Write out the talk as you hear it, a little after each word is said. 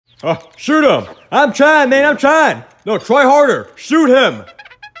Shoot him! I'm trying, man, I'm trying! No, try harder! Shoot him!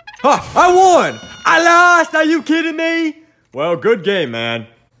 I won! I lost! Are you kidding me? Well, good game, man.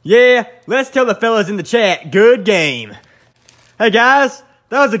 Yeah, let's tell the fellas in the chat, good game. Hey, guys,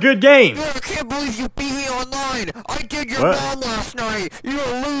 that was a good game. I can't believe you beat me online! I did your mom last night! You're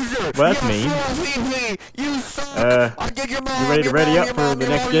a loser! Well, that's mean. You suck! I did your mom! You ready up for the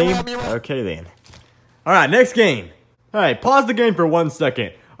next game? Okay, then. Alright, next game. Hey, pause the game for 1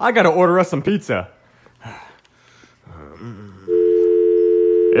 second. I gotta order us some pizza.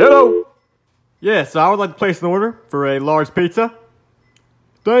 Hello? Yes, I would like to place an order for a large pizza.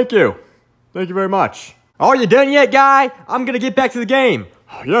 Thank you. Thank you very much. Are you done yet, guy? I'm gonna get back to the game.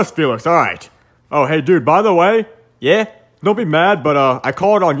 Yes, Felix, alright. Oh, hey, dude, by the way, yeah? Don't be mad, but I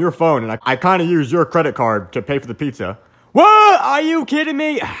called on your phone, and I kinda used your credit card to pay for the pizza. What? Are you kidding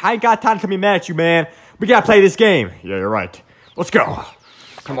me? I ain't got time to be mad at you, man. We gotta play this game. Yeah, you're right. Let's go.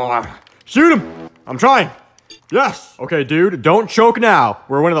 Come on. Shoot him. I'm trying. Yes. Okay, dude, don't choke now.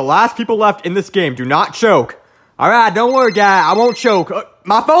 We're one of the last people left in this game. Do not choke. Alright, don't worry, guy. I won't choke.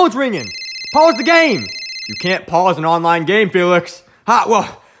 My phone's ringing. Pause the game. You can't pause an online game, Felix.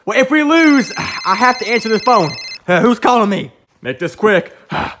 Well, if we lose, I have to answer this phone. Who's calling me? Make this quick.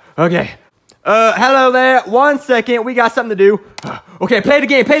 Okay. Hello there. 1 second. We got something to do. Okay, play the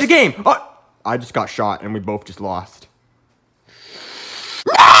game. Play the game. Oh, I just got shot, and we both just lost.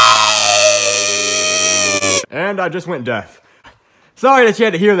 And I just went deaf. Sorry that you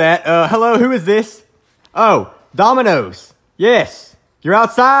had to hear that. Hello, who is this? Oh, Domino's. Yes. You're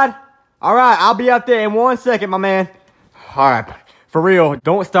outside? Alright, I'll be up there in 1 second, my man. Alright, for real,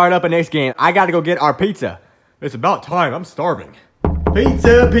 don't start up a next game. I gotta go get our pizza. It's about time, I'm starving.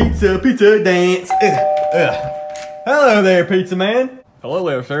 Pizza, pizza, pizza dance. Hello there, pizza man. Hello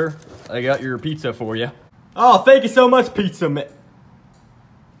there, sir. I got your pizza for you. Oh, thank you so much, pizza man.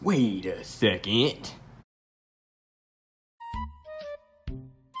 Wait a second.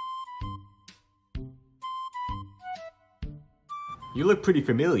 You look pretty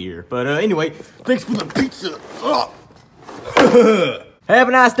familiar, but anyway, thanks for the pizza. Have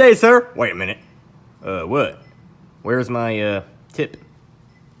a nice day, sir. Wait a minute. What? Where's my, tip?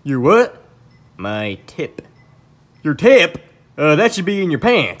 Your what? My tip. Your tip? That should be in your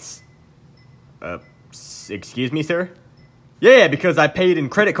pants. Excuse me, sir? Yeah, because I paid in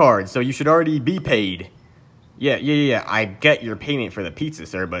credit cards, so you should already be paid. Yeah, I get your payment for the pizza,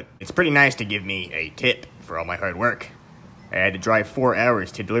 sir, but it's pretty nice to give me a tip for all my hard work. I had to drive 4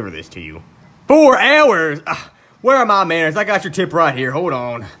 hours to deliver this to you. 4 hours? Where are my manners? I got your tip right here. Hold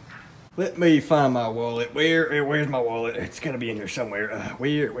on. Let me find my wallet. Where's my wallet? It's gonna be in here somewhere.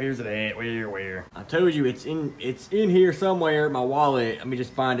 Where's it at? Where? I told you it's in here somewhere. My wallet. Let me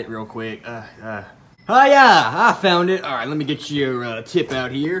just find it real quick. Oh yeah, I found it. All right, let me get your tip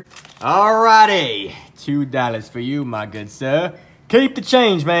out here. Alrighty, $2 for you, my good sir. Keep the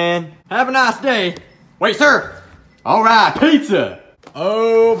change, man. Have a nice day. Wait, sir. All right, pizza.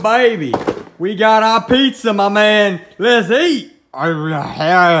 Oh, baby. We got our pizza, my man. Let's eat.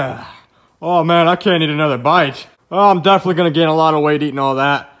 Oh, man, I can't eat another bite. Oh, I'm definitely going to gain a lot of weight eating all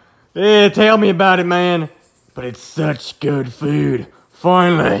that. Yeah, tell me about it, man. But it's such good food.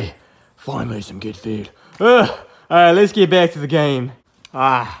 Finally some good food. All right, let's get back to the game.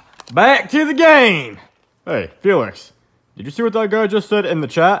 Back to the game. Hey, Felix, did you see what that guy just said in the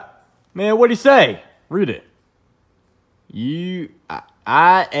chat? Man, what'd he say? Read it.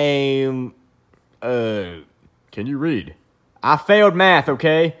 I am, can you read? I failed math,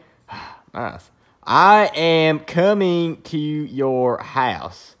 okay? Math. I am coming to your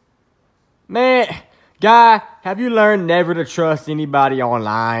house. Man, guy, have you learned never to trust anybody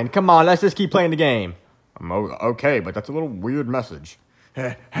online? Come on, let's just keep playing the game. Okay, but that's a little weird message.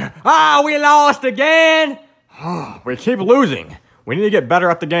 We lost again! We keep losing. We need to get better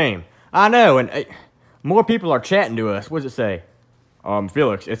at the game. I know, and more people are chatting to us. What does it say?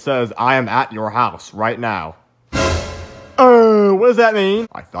 Felix, it says, I am at your house right now. What does that mean?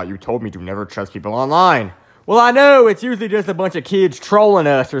 I thought you told me to never trust people online. Well, I know, it's usually just a bunch of kids trolling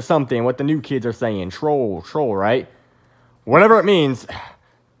us or something, what the new kids are saying. Troll, right? Whatever it means.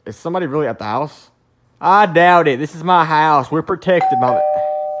 Is somebody really at the house? I doubt it. This is my house. We're protected by it.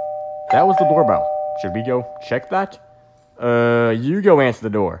 That was the doorbell. Should we go check that? You go answer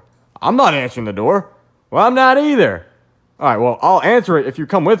the door. I'm not answering the door. Well, I'm not either. All right, well, I'll answer it if you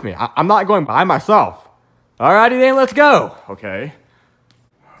come with me. I'm not going by myself. All righty then, let's go. Okay.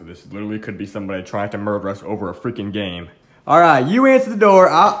 This literally could be somebody trying to murder us over a freaking game. All right, you answer the door.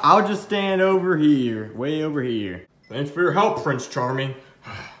 I'll just stand over here, way over here. Thanks for your help, Prince Charming.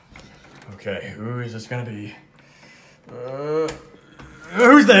 Okay, who is this gonna be?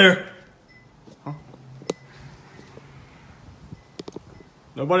 Who's there? Huh?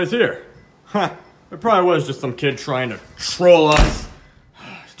 Nobody's here. Huh. It probably was just some kid trying to troll us.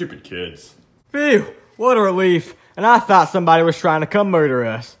 Stupid kids. Phew, what a relief. And I thought somebody was trying to come murder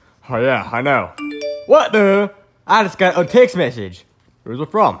us. Oh yeah, I know. What the? I just got a text message. Who's it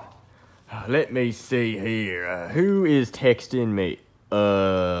from? Let me see here. Who is texting me?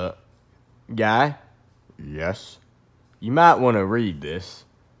 Guy? Yes. You might want to read this.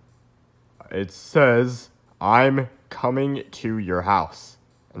 It says, I'm coming to your house.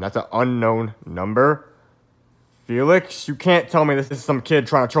 And that's an unknown number. Felix, you can't tell me this is some kid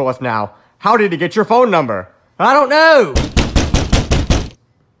trying to troll us now. How did he get your phone number? I don't know.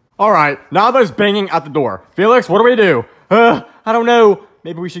 Alright, now there's banging at the door. Felix, what do we do? I don't know.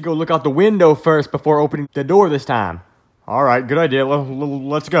 Maybe we should go look out the window first before opening the door this time. Alright, good idea.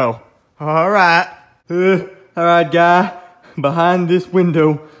 Let's go. Alright. Alright, guy. Behind this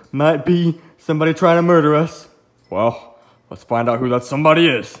window might be somebody trying to murder us. Well, let's find out who that somebody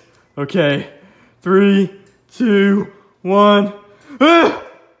is. Okay. 3, 2, 1.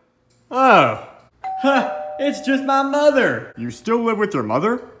 Oh. It's just my mother. You still live with your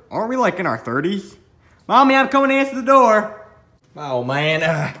mother? Aren't we like in our 30s? Mommy, I'm coming to answer the door. Oh, man.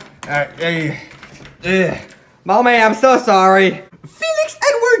 Mommy, I'm so sorry. Felix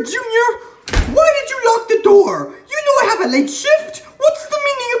Edward Jr., why did you lock the door? You know I have a late shift. What's the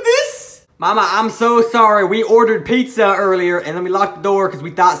meaning of this? Mama, I'm so sorry. We ordered pizza earlier and then we locked the door because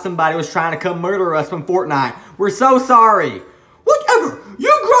we thought somebody was trying to come murder us from Fortnite. We're so sorry. Whatever.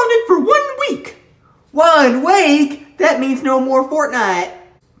 You're grounded for 1 week. 1 week? That means no more Fortnite.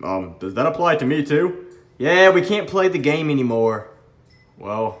 Does that apply to me too? Yeah, we can't play the game anymore.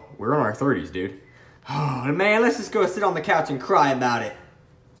 Well, we're in our 30s, dude. Oh, man, let's just go sit on the couch and cry about it.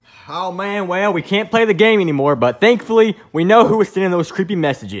 Oh, man, well, we can't play the game anymore, but thankfully, we know who was sending those creepy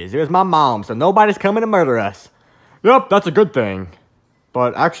messages. It was my mom, so nobody's coming to murder us. Yep, that's a good thing.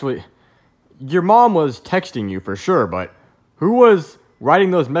 But actually, your mom was texting you for sure, but who was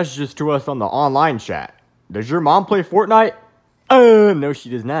writing those messages to us on the online chat? Does your mom play Fortnite? No, she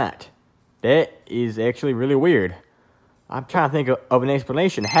does not. That is actually really weird. I'm trying to think of an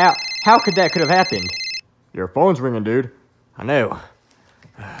explanation. How could that have happened? Your phone's ringing, dude. I know.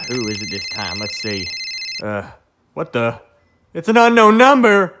 Who is it this time? Let's see. What the? It's an unknown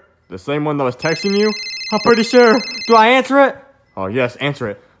number. The same one that was texting you? I'm pretty sure. Do I answer it? Oh, yes, answer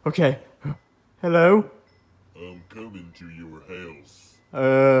it. Okay. Hello? I'm coming to your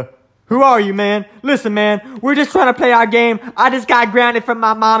house. Who are you, man? Listen, man, we're just trying to play our game. I just got grounded from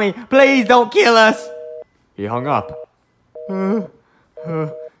my mommy. Please don't kill us. He hung up.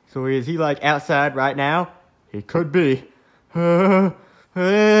 So is he like outside right now? He could be. What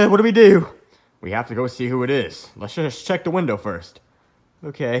do we do? We have to go see who it is. Let's just check the window first.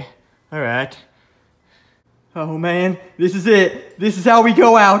 Okay, alright. Oh man, this is it. This is how we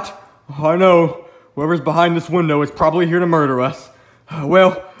go out. Oh, I know. Whoever's behind this window is probably here to murder us.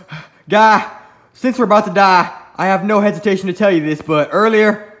 Well, Guy, since we're about to die, I have no hesitation to tell you this, but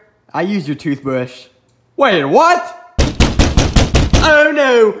earlier, I used your toothbrush. Wait, what? Oh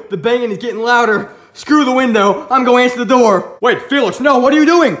no, the banging is getting louder. Screw the window, I'm going to answer the door. Wait, Felix, no, what are you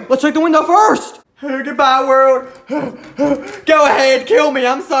doing? Let's check the window first. Goodbye, world. Go ahead, kill me.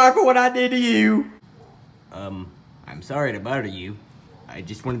 I'm sorry for what I did to you. I'm sorry to bother you. I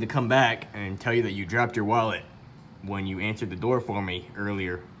just wanted to come back and tell you that you dropped your wallet when you answered the door for me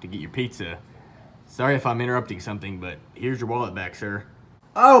earlier to get your pizza. Sorry if I'm interrupting something, but here's your wallet back, sir.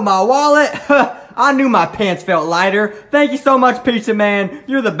 Oh, my wallet? I knew my pants felt lighter. Thank you so much, Pizza Man.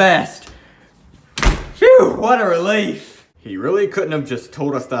 You're the best. Phew, what a relief. He really couldn't have just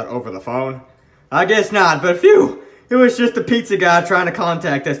told us that over the phone. I guess not, but phew, it was just the pizza guy trying to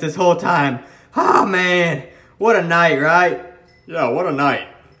contact us this whole time. Oh, man, what a night, right? Yeah, what a night.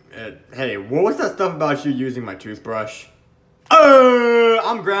 Hey, what was that stuff about you using my toothbrush?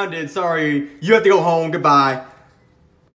 I'm grounded, sorry. You have to go home, goodbye.